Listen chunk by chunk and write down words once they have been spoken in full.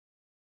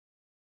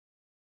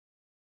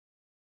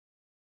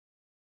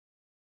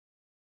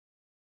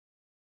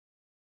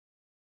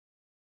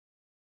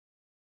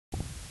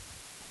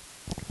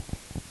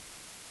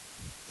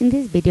In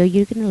this video,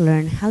 you're going to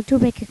learn how to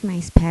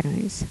recognize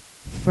patterns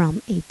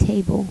from a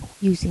table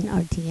using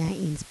our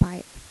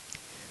TI-Nspire.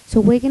 So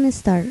we're going to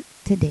start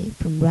today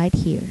from right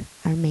here,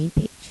 our main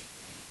page,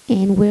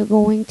 and we're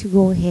going to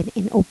go ahead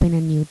and open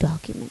a new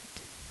document.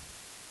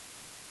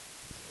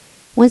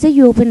 Once that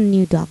you open a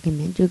new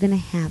document, you're going to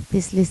have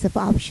this list of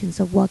options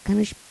of what kind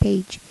of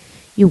page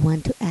you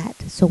want to add.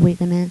 So we're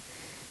going to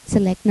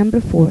select number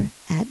 4,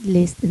 add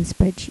list and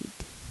spreadsheet.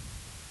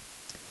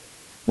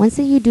 Once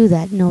that you do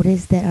that,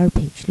 notice that our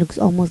page looks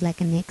almost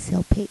like an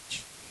Excel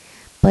page.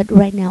 But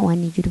right now I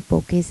need you to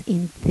focus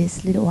in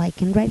this little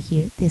icon right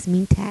here. This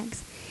means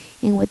tags.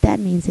 And what that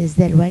means is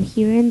that right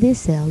here in this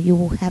cell, you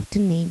will have to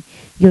name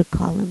your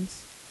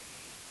columns.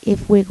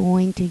 If we're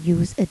going to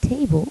use a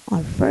table,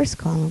 our first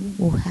column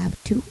will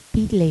have to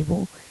be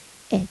labeled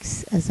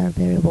X as our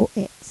variable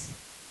X.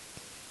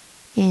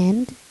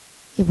 And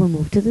if we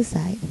move to the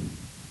side,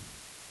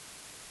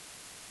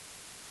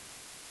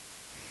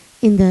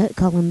 in the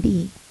column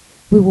B,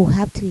 we will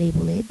have to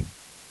label it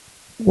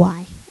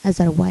Y as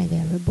our Y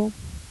variable.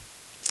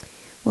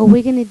 What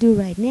we're going to do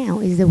right now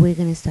is that we're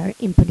going to start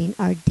inputting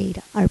our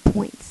data, our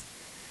points.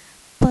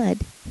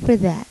 But for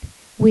that,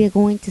 we are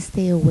going to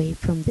stay away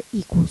from the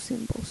equal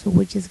symbol. So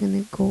we're just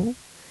going to go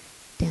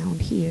down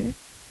here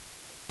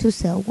to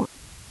cell 1.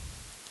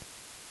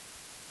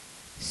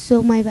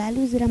 So my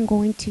values that I'm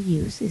going to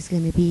use is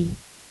going to be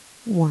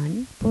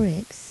 1 for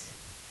X,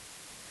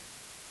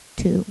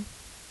 2,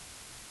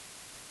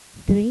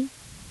 3,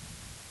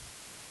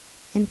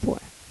 and 4.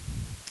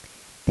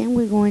 Then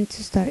we're going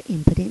to start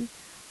inputting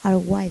our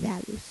Y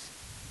values.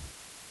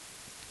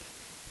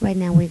 Right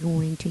now we're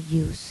going to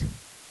use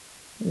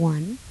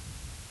 1,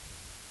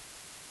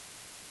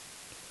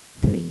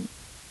 3,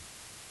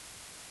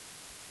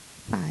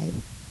 5,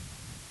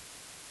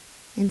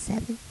 and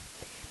 7.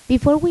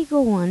 Before we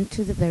go on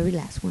to the very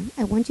last one,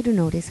 I want you to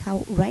notice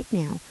how right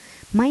now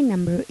my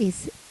number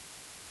is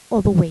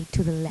all the way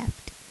to the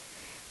left.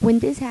 When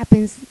this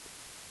happens,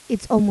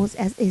 it's almost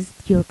as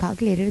if your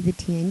calculator, the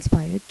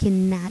TI-Nspire,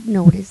 cannot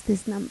notice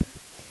this number.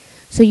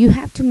 So you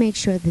have to make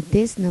sure that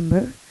this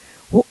number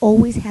will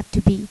always have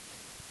to be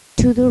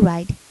to the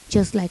right,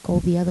 just like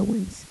all the other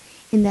ones.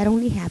 And that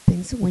only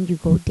happens when you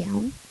go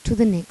down to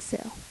the next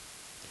cell.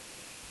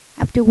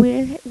 After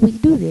we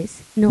do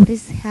this,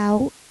 notice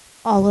how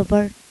all of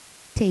our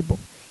table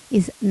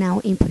is now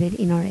inputted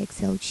in our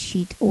Excel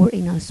sheet or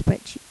in our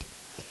spreadsheet.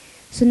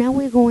 So now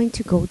we're going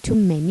to go to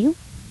menu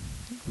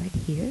right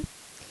here.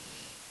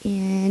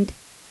 And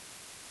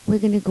we're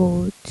going to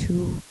go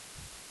to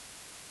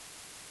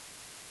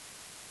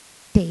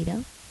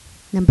data,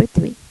 number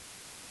 3.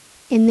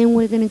 And then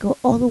we're going to go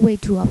all the way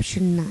to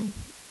option 9,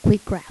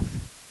 quick graph.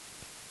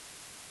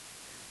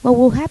 What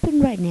will happen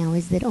right now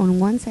is that on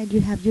one side you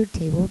have your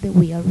table that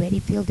we already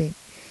filled in.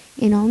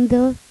 And on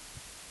the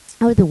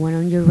one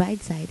on your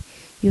right side,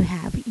 you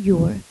have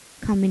your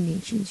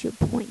combinations, your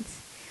points.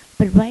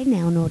 But right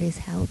now, notice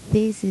how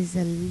this is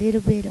a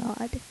little bit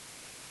odd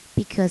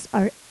because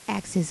our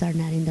axes are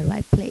not in the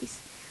right place.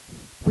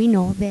 We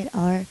know that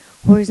our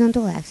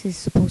horizontal axis is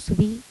supposed to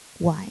be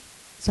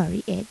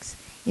X,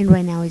 and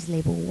right now it's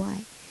labeled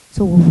Y.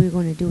 So what we're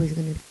going to do is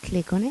going to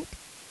click on it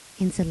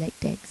and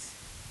select X.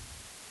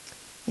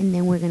 And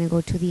then we're going to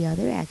go to the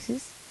other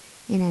axis,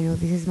 and I know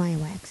this is my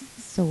Y axis,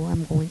 so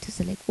I'm going to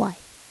select Y.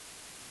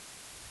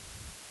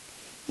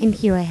 And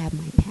here I have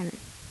my pattern.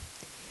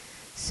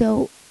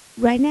 So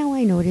right now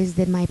I notice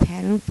that my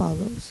pattern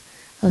follows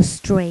a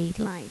straight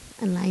line,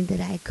 a line that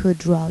I could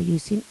draw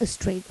using a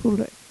straight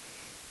ruler.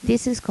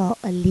 This is called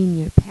a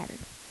linear pattern.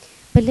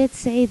 But let's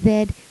say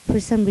that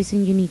for some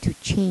reason you need to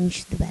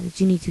change the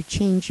values,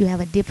 you have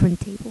a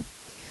different table.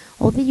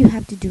 All that you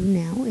have to do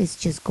now is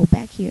just go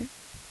back here.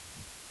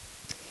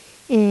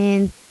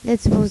 And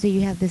let's suppose that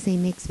you have the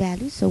same X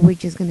values, so we're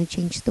just going to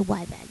change the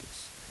Y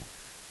values.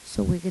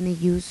 So we're going to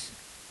use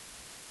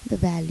the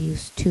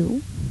values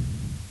 2,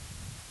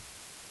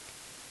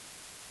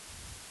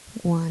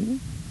 1,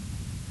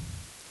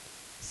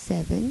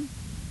 7,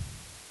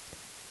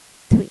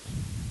 3.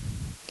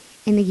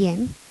 And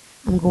again,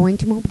 I'm going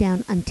to move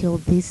down until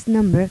this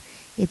number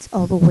is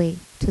all the way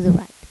to the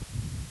right.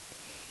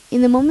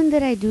 In the moment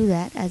that I do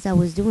that, as I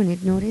was doing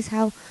it, notice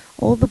how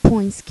all the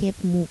points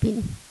kept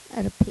moving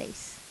out of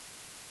place.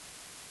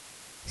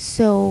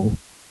 So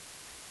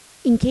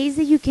in case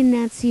that you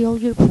cannot see all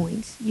your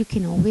points, you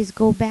can always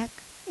go back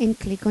and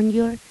click on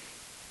your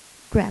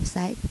graph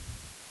side,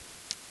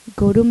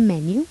 go to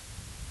menu,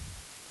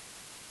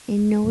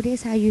 and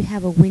notice how you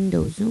have a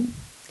window zoom.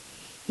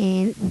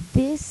 And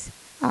this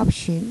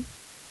option,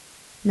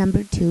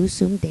 number 2,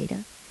 zoom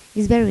data,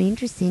 is very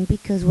interesting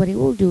because what it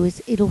will do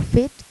is it'll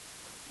fit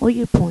all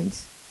your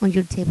points on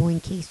your table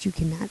in case you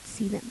cannot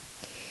see them.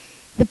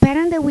 The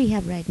pattern that we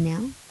have right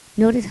now,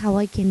 notice how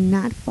I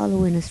cannot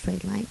follow in a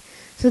straight line.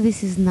 So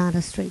this is not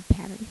a straight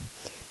pattern.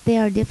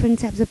 There are different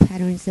types of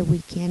patterns that we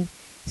can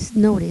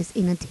notice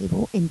in a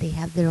table, and they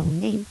have their own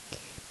name.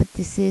 But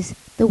this is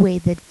the way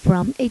that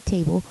from a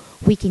table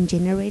we can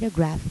generate a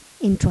graph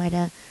and try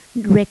to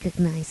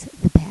recognize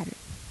the pattern.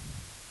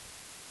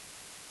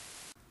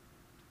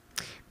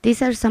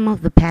 These are some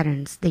of the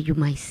patterns that you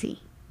might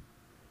see.